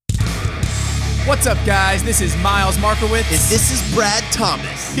What's up, guys? This is Miles Markowitz. And this is Brad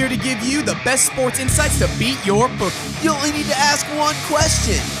Thomas. Here to give you the best sports insights to beat your book. You only need to ask one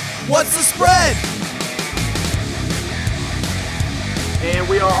question. What's the spread? And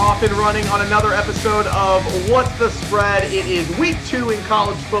we are off and running on another episode of What's the Spread? It is week 2 in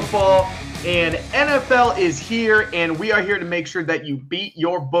college football, and NFL is here, and we are here to make sure that you beat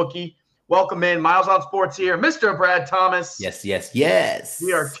your bookie. Welcome in, Miles on Sports here, Mr. Brad Thomas. Yes.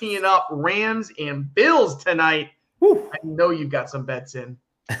 We are teeing up Rams and Bills tonight. Woo. I know you've got some bets in.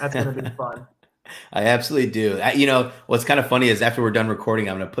 That's going to be fun. I absolutely do. What's kind of funny is after we're done recording,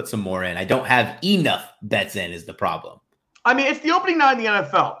 I'm going to put some more in. I don't have enough bets in is the problem. I mean, it's the opening night in the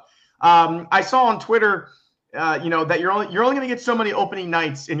NFL. I saw on Twitter, that you're only going to get so many opening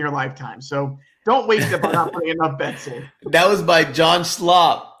nights in your lifetime. So don't waste it by not putting enough bets in. That was by John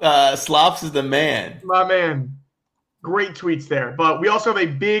Slop. Slops is the man. My man. Great tweets there. But we also have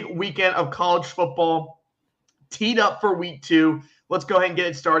a big weekend of college football teed up for week 2. Let's go ahead and get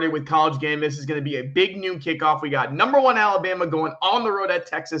it started with college game. This is going to be a big noon kickoff. We got number 1 Alabama going on the road at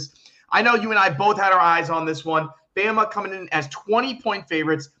Texas. I know you and I both had our eyes on this one. Bama coming in as 20-point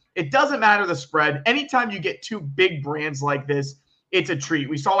favorites. It doesn't matter the spread. Anytime you get 2 big brands like this, it's a treat.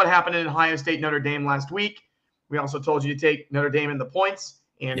 We saw what happened in Ohio State, Notre Dame last week. We also told you to take Notre Dame in the points,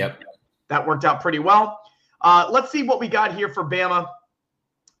 and that worked out pretty well. Let's see what we got here for Bama.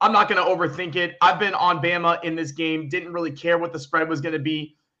 I'm not going to overthink it. I've been on Bama in this game. Didn't really care what the spread was going to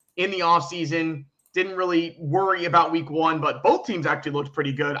be in the offseason. Didn't really worry about week 1, but both teams actually looked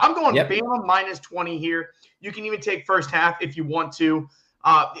pretty good. I'm going Bama minus 20 here. You can even take first half if you want to.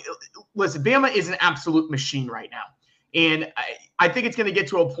 Listen, Bama is an absolute machine right now. And I think it's going to get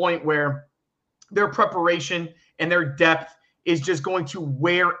to a point where their preparation and their depth is just going to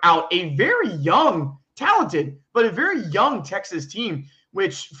wear out a very young, talented, but a very young Texas team,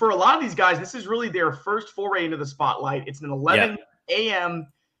 which for a lot of these guys, this is really their first foray into the spotlight. It's an 11 a.m.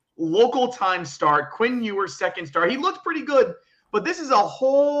 local time start. Quinn Ewers, second start. He looked pretty good, but this is a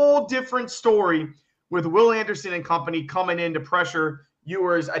whole different story with Will Anderson and company coming in to pressure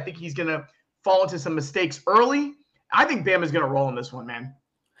Ewers. I think he's going to fall into some mistakes early. I think Bama's going to roll in this one, man.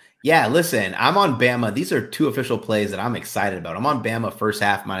 Yeah, listen, I'm on Bama. These are 2 official plays that I'm excited about. I'm on Bama first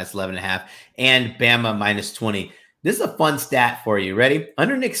half minus 11.5 and Bama minus 20. This is a fun stat for you. Ready?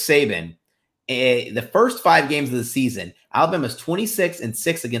 Under Nick Saban, the first 5 games of the season, Alabama's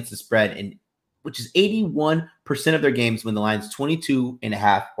 26-6 against the spread, and which is 81% of their games when the line's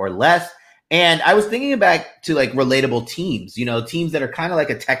 22.5 or less. And I was thinking back to like relatable teams, teams that are kind of like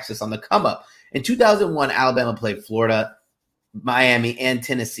a Texas on the come up. In 2001, Alabama played Florida, Miami, and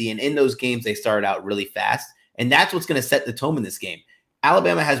Tennessee. And in those games, they started out really fast. And that's what's going to set the tone in this game.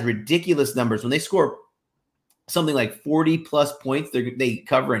 Alabama has ridiculous numbers. When they score something like 40-plus points, they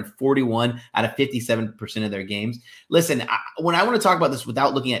cover in 41 out of 57% of their games. Listen, when I want to talk about this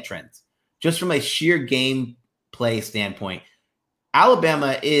without looking at trends, just from a sheer game play standpoint,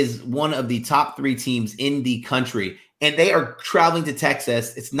 Alabama is one of the top 3 teams in the country, and they are traveling to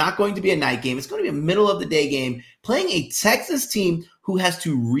Texas. It's not going to be a night game. It's going to be a middle-of-the-day game, playing a Texas team who has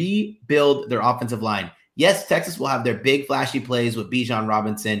to rebuild their offensive line. Yes, Texas will have their big flashy plays with Bijan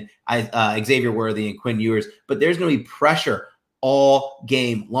Robinson, Xavier Worthy, and Quinn Ewers, but there's going to be pressure all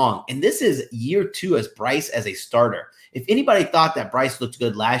game long. And this is year 2 as Bryce as a starter. If anybody thought that Bryce looked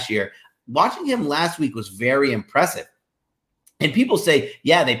good last year, watching him last week was very impressive. And people say,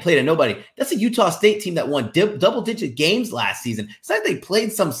 yeah, they played a nobody. That's a Utah State team that won double-digit games last season. It's not like they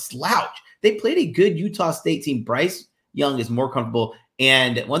played some slouch. They played a good Utah State team. Bryce Young is more comfortable.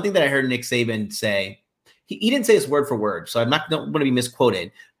 And one thing that I heard Nick Saban say, he didn't say this word for word, so I'm not going to be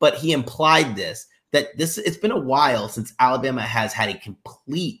misquoted, but he implied that it's been a while since Alabama has had a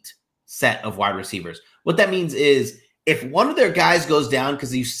complete set of wide receivers. What that means is if one of their guys goes down,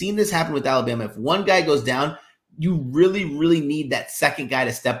 because you've seen this happen with Alabama, if one guy goes down, you really, really need that second guy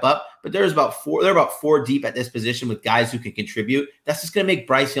to step up. But they're about 4 deep at this position with guys who can contribute. That's just going to make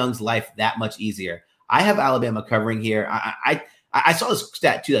Bryce Young's life that much easier. I have Alabama covering here. I saw this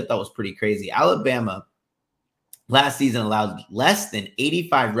stat too that I thought was pretty crazy. Alabama last season allowed less than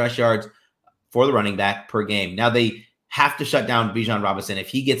 85 rush yards for the running back per game. Now they have to shut down Bijan Robinson. If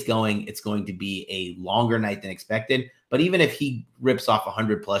he gets going, it's going to be a longer night than expected. But even if he rips off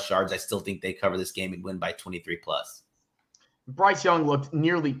 100-plus yards, I still think they cover this game and win by 23-plus. Bryce Young looked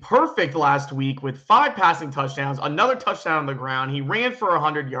nearly perfect last week with 5 passing touchdowns, another touchdown on the ground. He ran for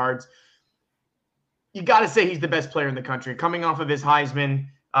 100 yards. You got to say he's the best player in the country, coming off of his Heisman.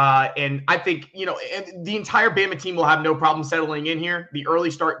 And I think, the entire Bama team will have no problem settling in here. The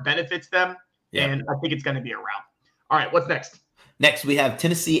early start benefits them, and I think it's going to be a rout. All right, what's next? Next, we have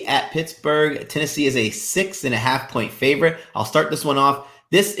Tennessee at Pittsburgh. Tennessee is a 6.5-point favorite. I'll start this one off.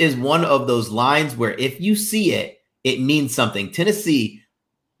 This is one of those lines where if you see it, it means something. Tennessee,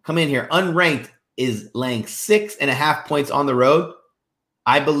 come in here, unranked, is laying 6.5 points on the road.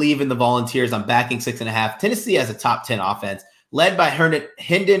 I believe in the Volunteers. I'm backing 6.5. Tennessee has a top 10 offense led by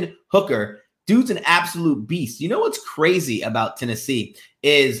Hendon Hooker. Dude's an absolute beast. You know what's crazy about Tennessee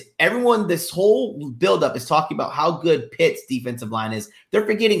is everyone, this whole buildup is talking about how good Pitt's defensive line is. They're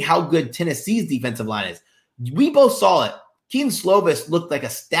forgetting how good Tennessee's defensive line is. We both saw it. Keaton Slovis looked like a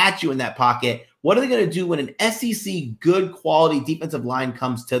statue in that pocket. What are they going to do when an SEC good quality defensive line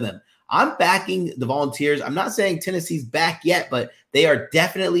comes to them? I'm backing the Volunteers. I'm not saying Tennessee's back yet, but they are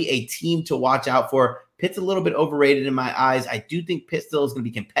definitely a team to watch out for. Pitt's a little bit overrated in my eyes. I do think Pitt still is going to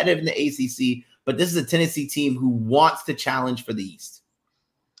be competitive in the ACC, but this is a Tennessee team who wants to challenge for the East.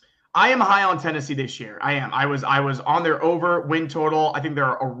 I am high on Tennessee this year. I am. I was on their over win total. I think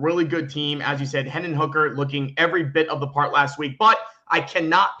they're a really good team. As you said, Hendon Hooker looking every bit of the part last week, but I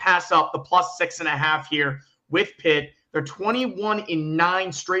cannot pass up the plus 6.5 here with Pitt. They're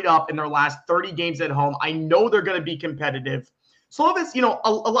 21-9 straight up in their last 30 games at home. I know they're going to be competitive. Slovis,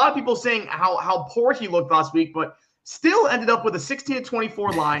 a lot of people saying how poor he looked last week, but still ended up with a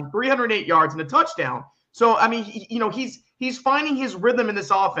 16-24 line, 308 yards, and a touchdown. So, I mean, he's finding his rhythm in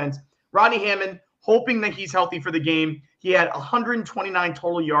this offense. Rodney Hammond, hoping that he's healthy for the game. He had 129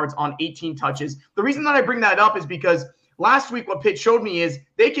 total yards on 18 touches. The reason that I bring that up is because last week what Pitt showed me is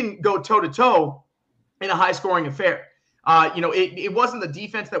they can go toe-to-toe in a high-scoring affair. It wasn't the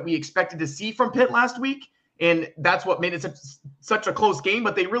defense that we expected to see from Pitt last week, and that's what made it such a close game,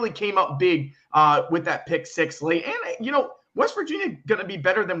 but they really came up big with that pick six late. And, West Virginia going to be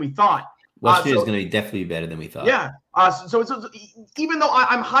better than we thought. West Virginia is going to be definitely better than we thought. Yeah. So even though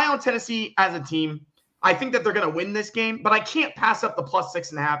I'm high on Tennessee as a team, I think that they're going to win this game, but I can't pass up the plus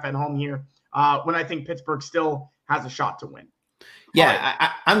 6.5 at home here when I think Pittsburgh still has a shot to win. Yeah, right.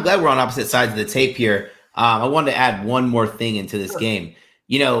 I'm glad we're on opposite sides of the tape here. I wanted to add one more thing into this game.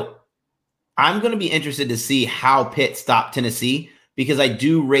 I'm going to be interested to see how Pitt stopped Tennessee because I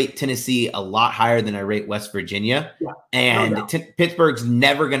do rate Tennessee a lot higher than I rate West Virginia. Yeah. And Pittsburgh's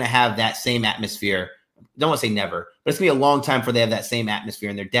never going to have that same atmosphere. I don't want to say never, but it's going to be a long time before they have that same atmosphere,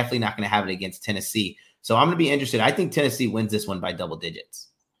 and they're definitely not going to have it against Tennessee. So I'm going to be interested. I think Tennessee wins this one by double digits.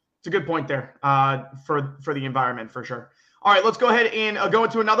 It's a good point there for the environment for sure. All right, let's go ahead and go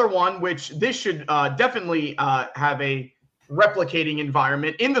into another one, which this should definitely have a replicating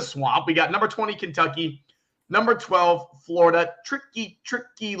environment in the swamp. We got number 20, Kentucky, number 12, Florida.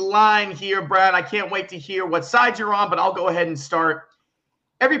 Tricky line here, Brad. I can't wait to hear what side you're on, but I'll go ahead and start.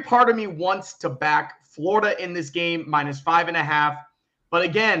 Every part of me wants to back Florida in this game, minus 5.5. But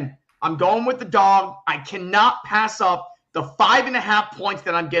again, I'm going with the dog. I cannot pass up the 5.5 points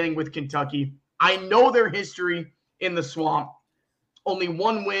that I'm getting with Kentucky. I know their history in the swamp. Only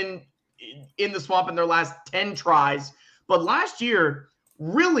one win in the swamp in their last 10 tries. But last year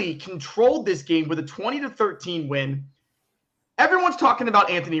really controlled this game with a 20-13 win. Everyone's talking about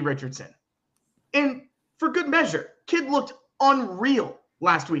Anthony Richardson. And for good measure, kid looked unreal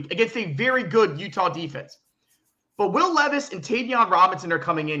last week against a very good Utah defense. But Will Levis and Tavion Robinson are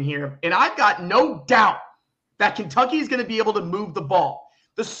coming in here, and I've got no doubt that Kentucky is going to be able to move the ball.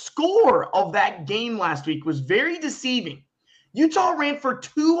 The score of that game last week was very deceiving. Utah ran for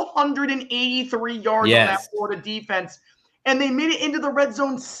 283 yards on that Florida defense, and they made it into the red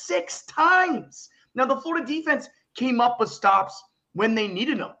zone 6 times. Now, the Florida defense came up with stops when they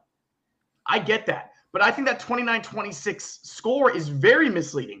needed them. I get that. But I think that 29-26 score is very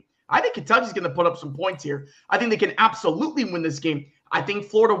misleading. I think Kentucky's going to put up some points here. I think they can absolutely win this game. I think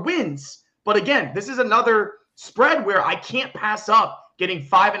Florida wins. But again, this is another spread where I can't pass up getting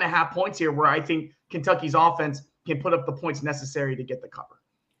 5.5 points here, where I think Kentucky's offense can put up the points necessary to get the cover.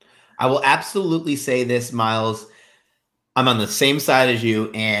 I will absolutely say this, Miles. I'm on the same side as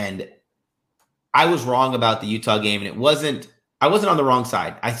you, and I was wrong about the Utah game, and I wasn't on the wrong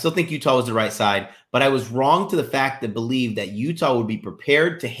side. I still think Utah was the right side, but I was wrong to the fact that believe that Utah would be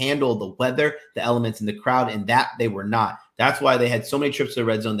prepared to handle the weather, the elements, and the crowd, and that they were not. That's why they had so many trips to the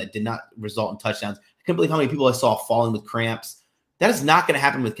red zone that did not result in touchdowns. I couldn't believe how many people I saw falling with cramps. That is not going to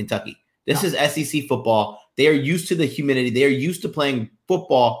happen with Kentucky. This is SEC football. They are used to the humidity. They are used to playing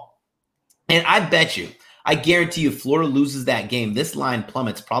football. And I bet you, I guarantee you, Florida loses that game. This line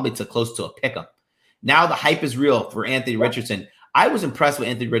plummets probably to close to a pick'em. Now the hype is real for Anthony Richardson. I was impressed with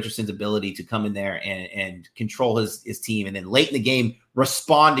Anthony Richardson's ability to come in there and control his team, and then late in the game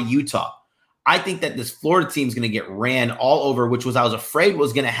respond to Utah. I think that this Florida team is going to get ran all over, which was I was afraid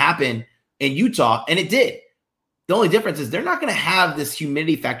was going to happen in Utah, and it did. The only difference is they're not going to have this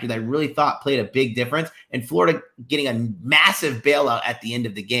humidity factor that I really thought played a big difference, and Florida getting a massive bailout at the end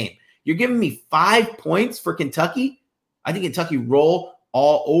of the game. You're giving me 5 points for Kentucky? I think Kentucky roll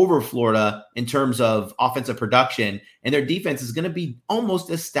all over Florida in terms of offensive production, and their defense is going to be almost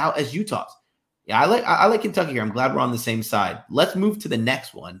as stout as Utah's. Yeah, I like Kentucky here. I'm glad we're on the same side. Let's move to the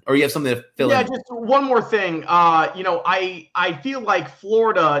next one. Or you have something to fill in? Yeah, just one more thing. I feel like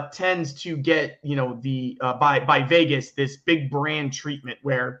Florida tends to get, the by Vegas, this big brand treatment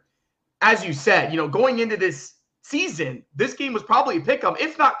where, as you said, going into this season, this game was probably a pick 'em,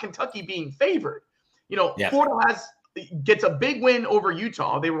 if not Kentucky being favored. Yeah. Florida gets a big win over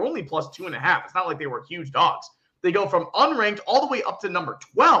Utah. They were only plus 2.5. It's not like they were huge dogs. They go from unranked all the way up to number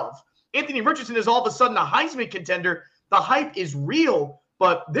 12. Anthony Richardson is all of a sudden a Heisman contender. The hype is real,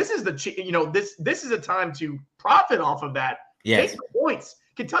 but this is this is a time to profit off of that. Yes. Take the points.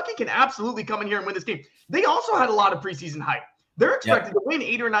 Kentucky can absolutely come in here and win this game. They also had a lot of preseason hype. They're expected to win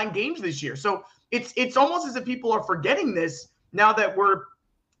 8 or 9 games this year. So it's almost as if people are forgetting this now that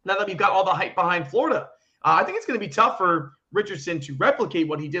we've got all the hype behind Florida. I think it's going to be tough for Richardson to replicate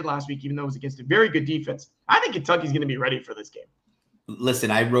what he did last week, even though it was against a very good defense. I think Kentucky's going to be ready for this game.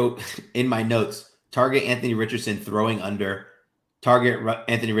 Listen, I wrote in my notes, target Anthony Richardson throwing under, target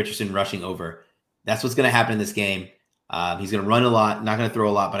Anthony Richardson rushing over. That's what's going to happen in this game. He's going to run a lot, not going to throw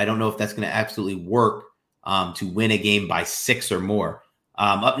a lot, but I don't know if that's going to absolutely work to win a game by 6 or more.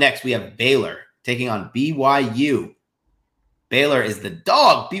 Up next, we have Baylor taking on BYU. Baylor is the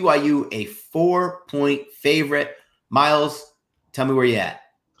dog. BYU, a 4-point favorite. Miles, tell me where you at.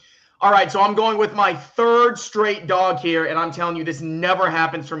 All right, so I'm going with my 3rd straight dog here, and I'm telling you, this never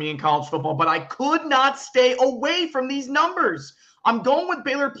happens for me in college football, but I could not stay away from these numbers. I'm going with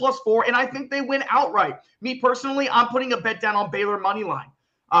Baylor plus 4, and I think they win outright. Me personally, I'm putting a bet down on Baylor money line.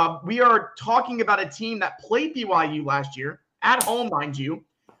 We are talking about a team that played BYU last year, at home, mind you,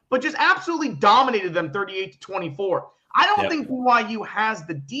 but just absolutely dominated them 38-24. I don't think BYU has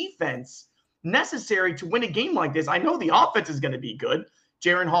the defense necessary to win a game like this. I know the offense is going to be good.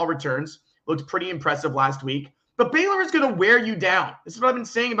 Jaren Hall returns. Looked pretty impressive last week. But Baylor is going to wear you down. This is what I've been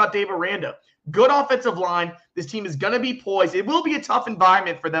saying about Dave Aranda. Good offensive line. This team is going to be poised. It will be a tough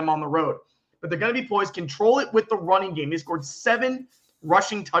environment for them on the road. But they're going to be poised. Control it with the running game. They scored 7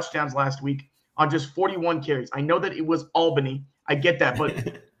 rushing touchdowns last week on just 41 carries. I know that it was Albany. I get that.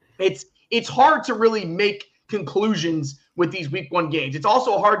 But it's hard to really make conclusions with these week 1 games. It's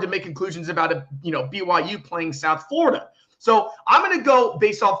also hard to make conclusions about BYU playing South Florida. So I'm going to go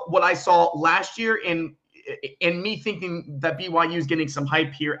based off what I saw last year and me thinking that BYU is getting some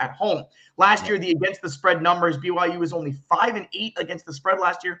hype here at home. Last year, the against the spread numbers, BYU was only 5-8 against the spread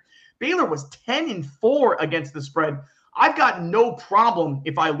last year. Baylor was 10-4 against the spread. I've got no problem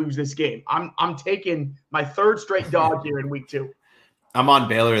if I lose this game. I'm taking my 3rd straight dog here in week 2. I'm on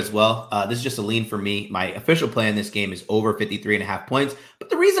Baylor as well. This is just a lean for me. My official play in this game is over 53.5 points.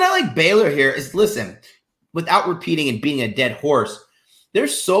 But the reason I like Baylor here is, listen, without repeating and being a dead horse,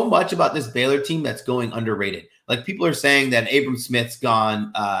 there's so much about this Baylor team that's going underrated. Like, people are saying that Abram Smith's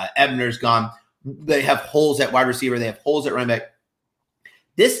gone, Ebner's gone. They have holes at wide receiver. They have holes at running back.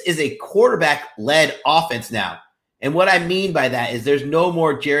 This is a quarterback-led offense now. And what I mean by that is there's no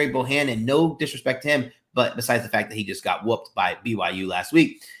more Jerry Bohannon, no disrespect to him, but besides the fact that he just got whooped by BYU last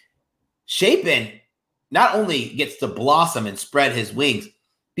week. Shapen not only gets to blossom and spread his wings,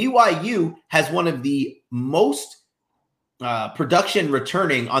 BYU has one of the most production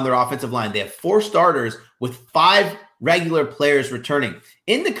returning on their offensive line. They have 4 starters with 5 regular players returning.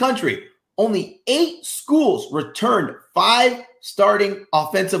 In the country, only 8 schools returned 5 starting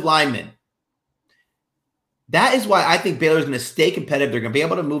offensive linemen. That is why I think Baylor's going to stay competitive. They're going to be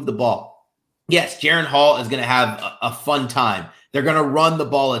able to move the ball. Yes, Jaren Hall is going to have a fun time. They're going to run the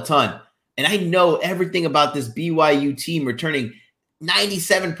ball a ton. And I know everything about this BYU team returning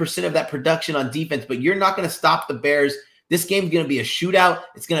 97% of that production on defense, but you're not going to stop the Bears. This game's going to be a shootout.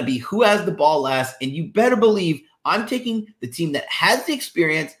 It's going to be who has the ball last. And you better believe I'm taking the team that has the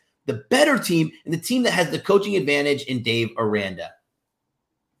experience, the better team, and the team that has the coaching advantage in Dave Aranda.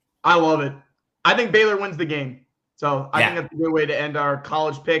 I love it. I think Baylor wins the game. So I think that's a good way to end our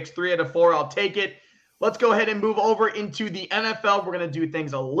college picks. 3 out of 4, I'll take it. Let's go ahead and move over into the NFL. We're going to do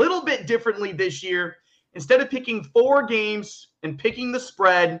things a little bit differently this year. Instead of picking 4 games and picking the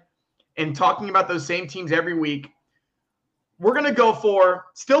spread and talking about those same teams every week, we're going to go for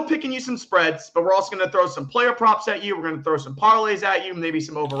still picking you some spreads, but we're also going to throw some player props at you. We're going to throw some parlays at you, maybe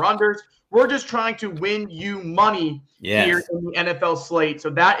some over-unders. We're just trying to win you money here in the NFL slate. So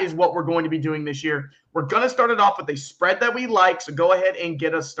that is what we're going to be doing this year. We're going to start it off with a spread that we like, so go ahead and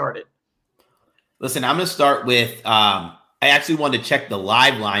get us started. Listen, I'm going to start with I actually wanted to check the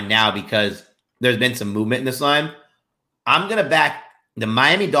live line now because there's been some movement in this line. I'm going to back the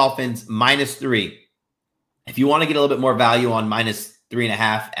Miami Dolphins -3. If you want to get a little bit more value on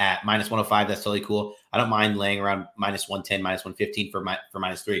 -3.5 at -105, that's totally cool. I don't mind laying around -110, -115 for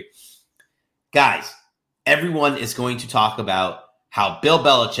 -3. Guys, everyone is going to talk about how Bill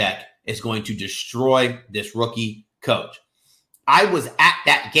Belichick is going to destroy this rookie coach. I was at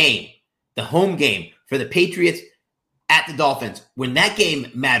that game, the home game for the Patriots at the Dolphins, when that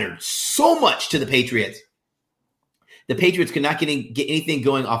game mattered so much to the Patriots. The Patriots could not get anything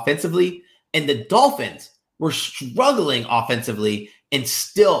going offensively, and the Dolphins were struggling offensively and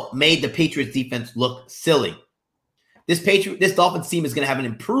still made the Patriots defense look silly. This Dolphins team is going to have an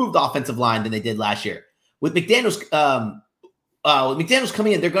improved offensive line than they did last year. With McDaniels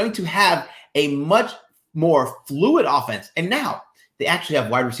coming in, they're going to have a much more fluid offense. And now they actually have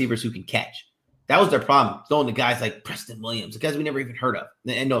wide receivers who can catch. That was their problem, throwing the guys like Preston Williams, the guys we never even heard of.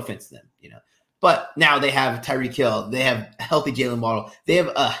 And no offense to them, But now they have Tyreek Hill. They have a healthy Jalen Waddle. They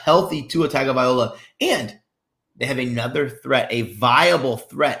have a healthy Tua Tagovailoa. And they have another threat, a viable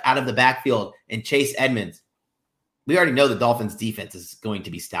threat out of the backfield in Chase Edmonds. We already know the Dolphins' defense is going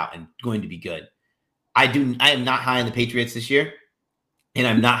to be stout and going to be good. I am not high on the Patriots this year, and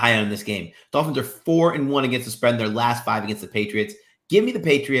I'm not high on this game. Dolphins are 4-1 against the spread in their last 5 against the Patriots. Give me the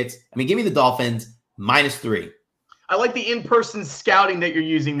Dolphins -3. I like the in-person scouting that you're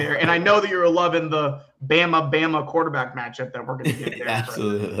using there, and I know that you're loving the Bama quarterback matchup that we're going to get there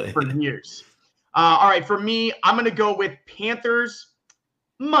Absolutely. for years. All right, for me, I'm going to go with Panthers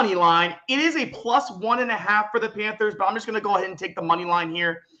money line. It is a +1.5 for the Panthers, but I'm just going to go ahead and take the money line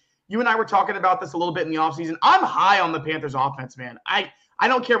here. You and I were talking about this a little bit in the offseason. I'm high on the Panthers offense, man. I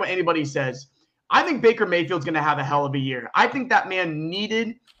don't care what anybody says. I think Baker Mayfield's going to have a hell of a year. I think that man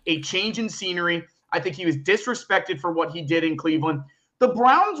needed a change in scenery. I think he was disrespected for what he did in Cleveland. The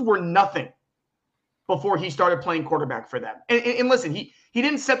Browns were nothing before he started playing quarterback for them. And listen, he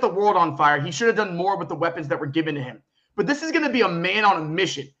didn't set the world on fire. He should have done more with the weapons that were given to him. But this is going to be a man on a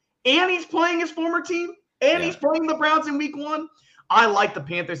mission. And he's playing his former team. And he's playing the Browns in week 1. I like the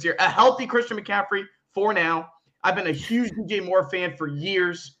Panthers here. A healthy Christian McCaffrey for now. I've been a huge DJ Moore fan for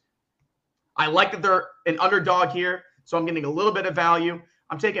years. I like that they're an underdog here, so I'm getting a little bit of value.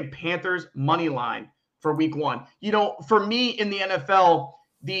 I'm taking Panthers money line for week 1. For me in the NFL,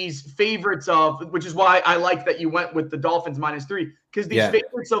 these favorites which is why I like that you went with the Dolphins -3, because these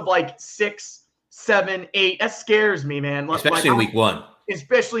favorites of like 6, 7, 8, that scares me, man. Especially in week 1.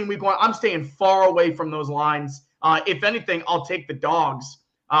 Especially in week 1. I'm staying far away from those lines. If anything, I'll take the dogs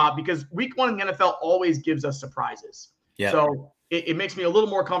because week 1 in the NFL always gives us surprises. Yeah. So it makes me a little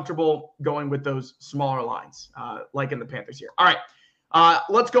more comfortable going with those smaller lines, like in the Panthers here. All right.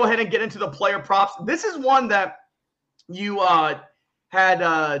 Let's go ahead and get into the player props. This is one that you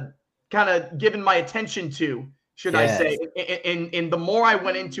had kind of given my attention to, should I say. And the more I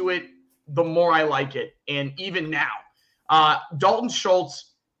went into it, the more I like it. And even now, Dalton Schultz,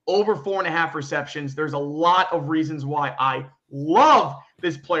 over 4.5 receptions. There's a lot of reasons why I love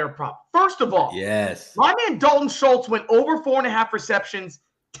this player prop. First of all, my man Dalton Schultz went over 4.5 receptions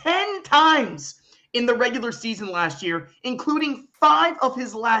 10 times in the regular season last year, including 5 of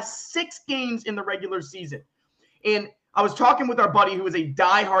his last 6 games in the regular season. And I was talking with our buddy who is a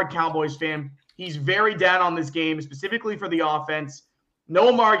diehard Cowboys fan. He's very down on this game, specifically for the offense. No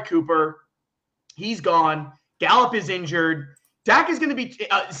Amari Cooper. He's gone. Gallup is injured. Dak is going to be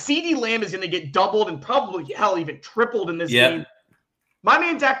CeeDee Lamb is going to get doubled and probably, hell, even tripled in this game. My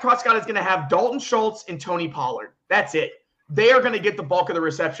man Dak Prescott is going to have Dalton Schultz and Tony Pollard. That's it. They are going to get the bulk of the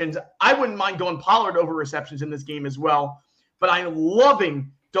receptions. I wouldn't mind going Pollard over receptions in this game as well. But I'm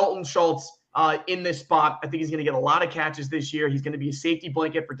loving Dalton Schultz in this spot. I think he's going to get a lot of catches this year. He's going to be a safety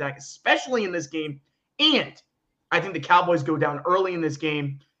blanket for Dak, especially in this game. And I think the Cowboys go down early in this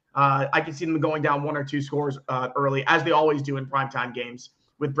game. I can see them going down 1 or 2 scores early, as they always do in primetime games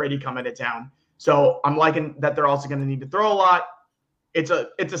with Brady coming to town. So I'm liking that they're also going to need to throw a lot. It's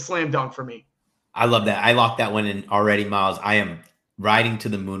a slam dunk for me. I love that. I locked that one in already, Miles. I am riding to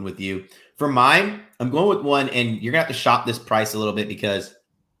the moon with you. For mine, I'm going with one, and you're going to have to shop this price a little bit because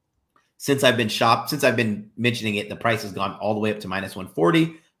since I've been mentioning it, the price has gone all the way up to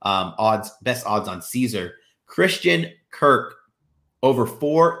 -140. Best odds on Caesar. Christian Kirk, over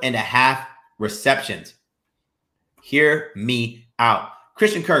 4.5 receptions. Hear me out.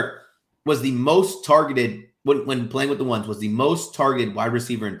 Christian Kirk was the most targeted, when playing with the ones, was the most targeted wide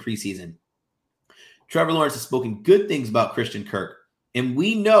receiver in preseason. Trevor Lawrence has spoken good things about Christian Kirk. And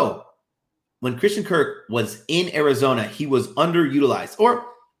we know when Christian Kirk was in Arizona, he was underutilized. Or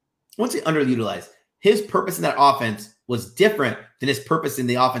once he underutilized, his purpose in that offense was different than his purpose in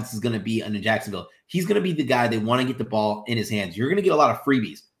the offense is going to be under Jacksonville. He's going to be the guy they want to get the ball in his hands. You're going to get a lot of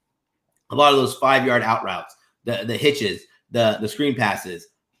freebies, a lot of those 5-yard out routes, the hitches, the screen passes.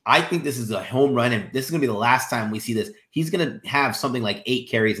 I think this is a home run, and this is going to be the last time we see this. He's going to have something like 8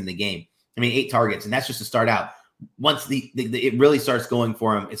 carries in the game. 8 targets, and that's just to start out. Once it really starts going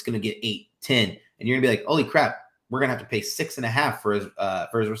for him, it's going to get 8, 10, and you're going to be like, holy crap, we're going to have to pay 6.5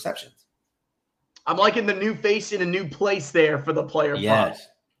 for his receptions. I'm liking the new face in a new place there for the player. Yes. Prop.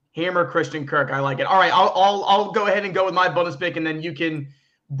 Hammer Christian Kirk. I like it. All right, I'll go ahead and go with my bonus pick, and then you can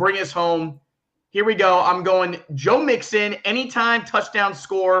bring us home. Here we go. I'm going Joe Mixon, anytime touchdown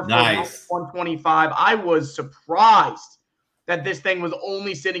score for nice. 125. I was surprised that this thing was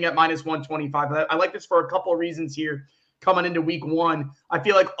only sitting at minus 125. I like this for a couple of reasons here coming into week 1. I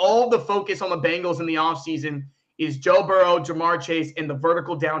feel like all the focus on the Bengals in the offseason is Joe Burrow, Jamar Chase, and the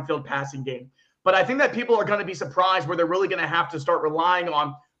vertical downfield passing game. But I think that people are going to be surprised where they're really going to have to start relying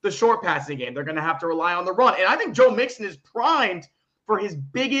on the short passing game. They're going to have to rely on the run. And I think Joe Mixon is primed for his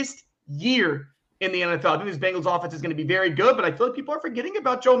biggest year in the NFL. I think this Bengals offense is going to be very good, but I feel like people are forgetting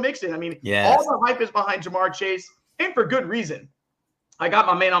about Joe Mixon. Yes. All the hype is behind Jamar Chase, and for good reason. I got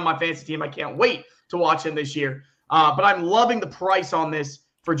my man on my fantasy team. I can't wait to watch him this year. But I'm loving the price on this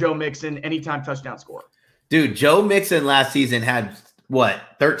for Joe Mixon, anytime touchdown score. Dude, Joe Mixon last season had,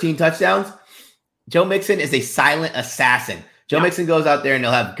 13 touchdowns? Joe Mixon is a silent assassin. Joe Mixon goes out there and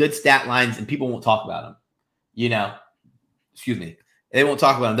they'll have good stat lines and people won't talk about him. Excuse me. They won't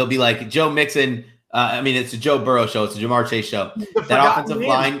talk about him. They'll be like, Joe Mixon, it's a Joe Burrow show. It's a Jamar Chase show. That offensive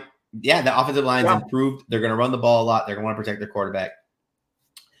line, the offensive line's improved. They're going to run the ball a lot. They're going to want to protect their quarterback.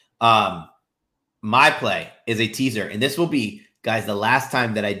 My play is a teaser, and this will be, guys, the last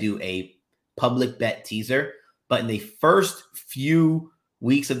time that I do a public bet teaser. But in the first few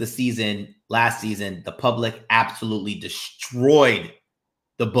weeks of the season, last season, the public absolutely destroyed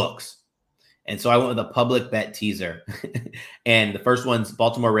the books. And so I went with a public bet teaser. And the first one's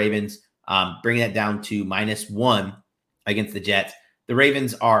Baltimore Ravens, bringing that down to -1 against the Jets. The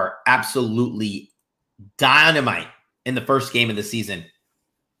Ravens are absolutely dynamite in the first game of the season.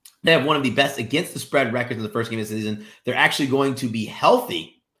 They have one of the best against the spread records in the first game of the season. They're actually going to be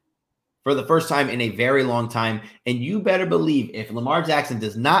healthy for the first time in a very long time. And you better believe if Lamar Jackson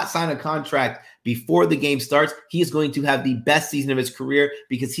does not sign a contract before the game starts, he is going to have the best season of his career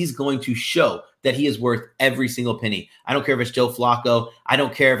because he's going to show that he is worth every single penny. I don't care if it's Joe Flacco. I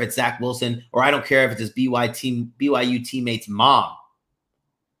don't care if it's Zach Wilson, or I don't care if it's his BYU teammate's mom.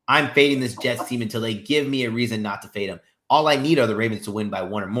 I'm fading this Jets team until they give me a reason not to fade them. All I need are the Ravens to win by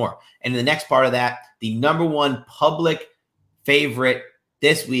 1 or more. And in the next part of that, the number 1 public favorite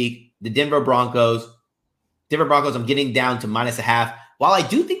this week, the Denver Broncos. I'm getting down to -0.5. While I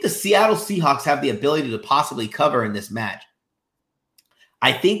do think the Seattle Seahawks have the ability to possibly cover in this match,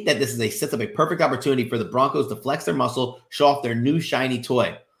 I think that this sets up a perfect opportunity for the Broncos to flex their muscle, show off their new shiny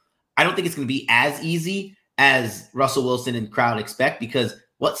toy. I don't think it's going to be as easy as Russell Wilson and crowd expect, because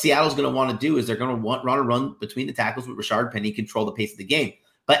what Seattle's going to want to do is they're going to want to run between the tackles with Rashard Penny, control the pace of the game.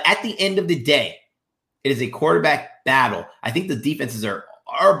 But at the end of the day, it is a quarterback battle. I think the defenses are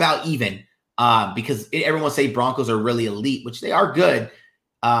about even because everyone say Broncos are really elite, which they are good.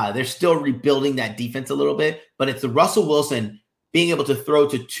 They're still rebuilding that defense a little bit, but it's the Russell Wilson being able to throw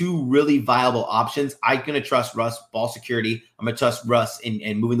to 2 really viable options. I'm going to trust Russ ball security. I'm going to trust Russ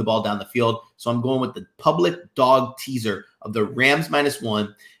in moving the ball down the field. So I'm going with the public dog teaser of the Rams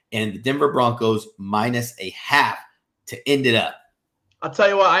 -1 and the Denver Broncos -0.5 to end it up. I'll tell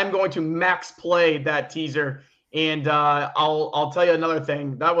you what, I'm going to max play that teaser. And I'll tell you another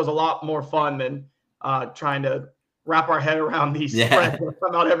thing. That was a lot more fun than trying to wrap our head around these spreads that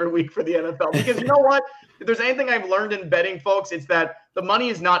come out every week for the NFL. Because you know what? If there's anything I've learned in betting, folks, it's that the money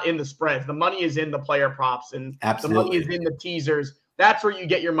is not in the spreads. The money is in the player props, and the money is in the teasers. That's where you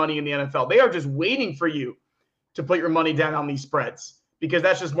get your money in the NFL. They are just waiting for you to put your money down on these spreads because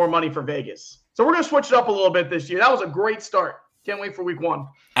that's just more money for Vegas. So we're going to switch it up a little bit this year. That was a great start. Can't wait for week 1.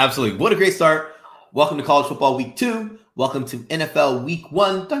 Absolutely. What a great start. Welcome to college football week 2. Welcome to NFL week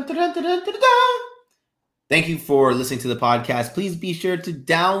 1. Dun, dun, dun, dun, dun, dun, dun. Thank you for listening to the podcast. Please be sure to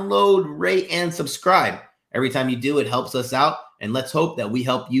download, rate, and subscribe. Every time you do, it helps us out. And let's hope that we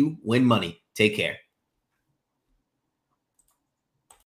help you win money. Take care.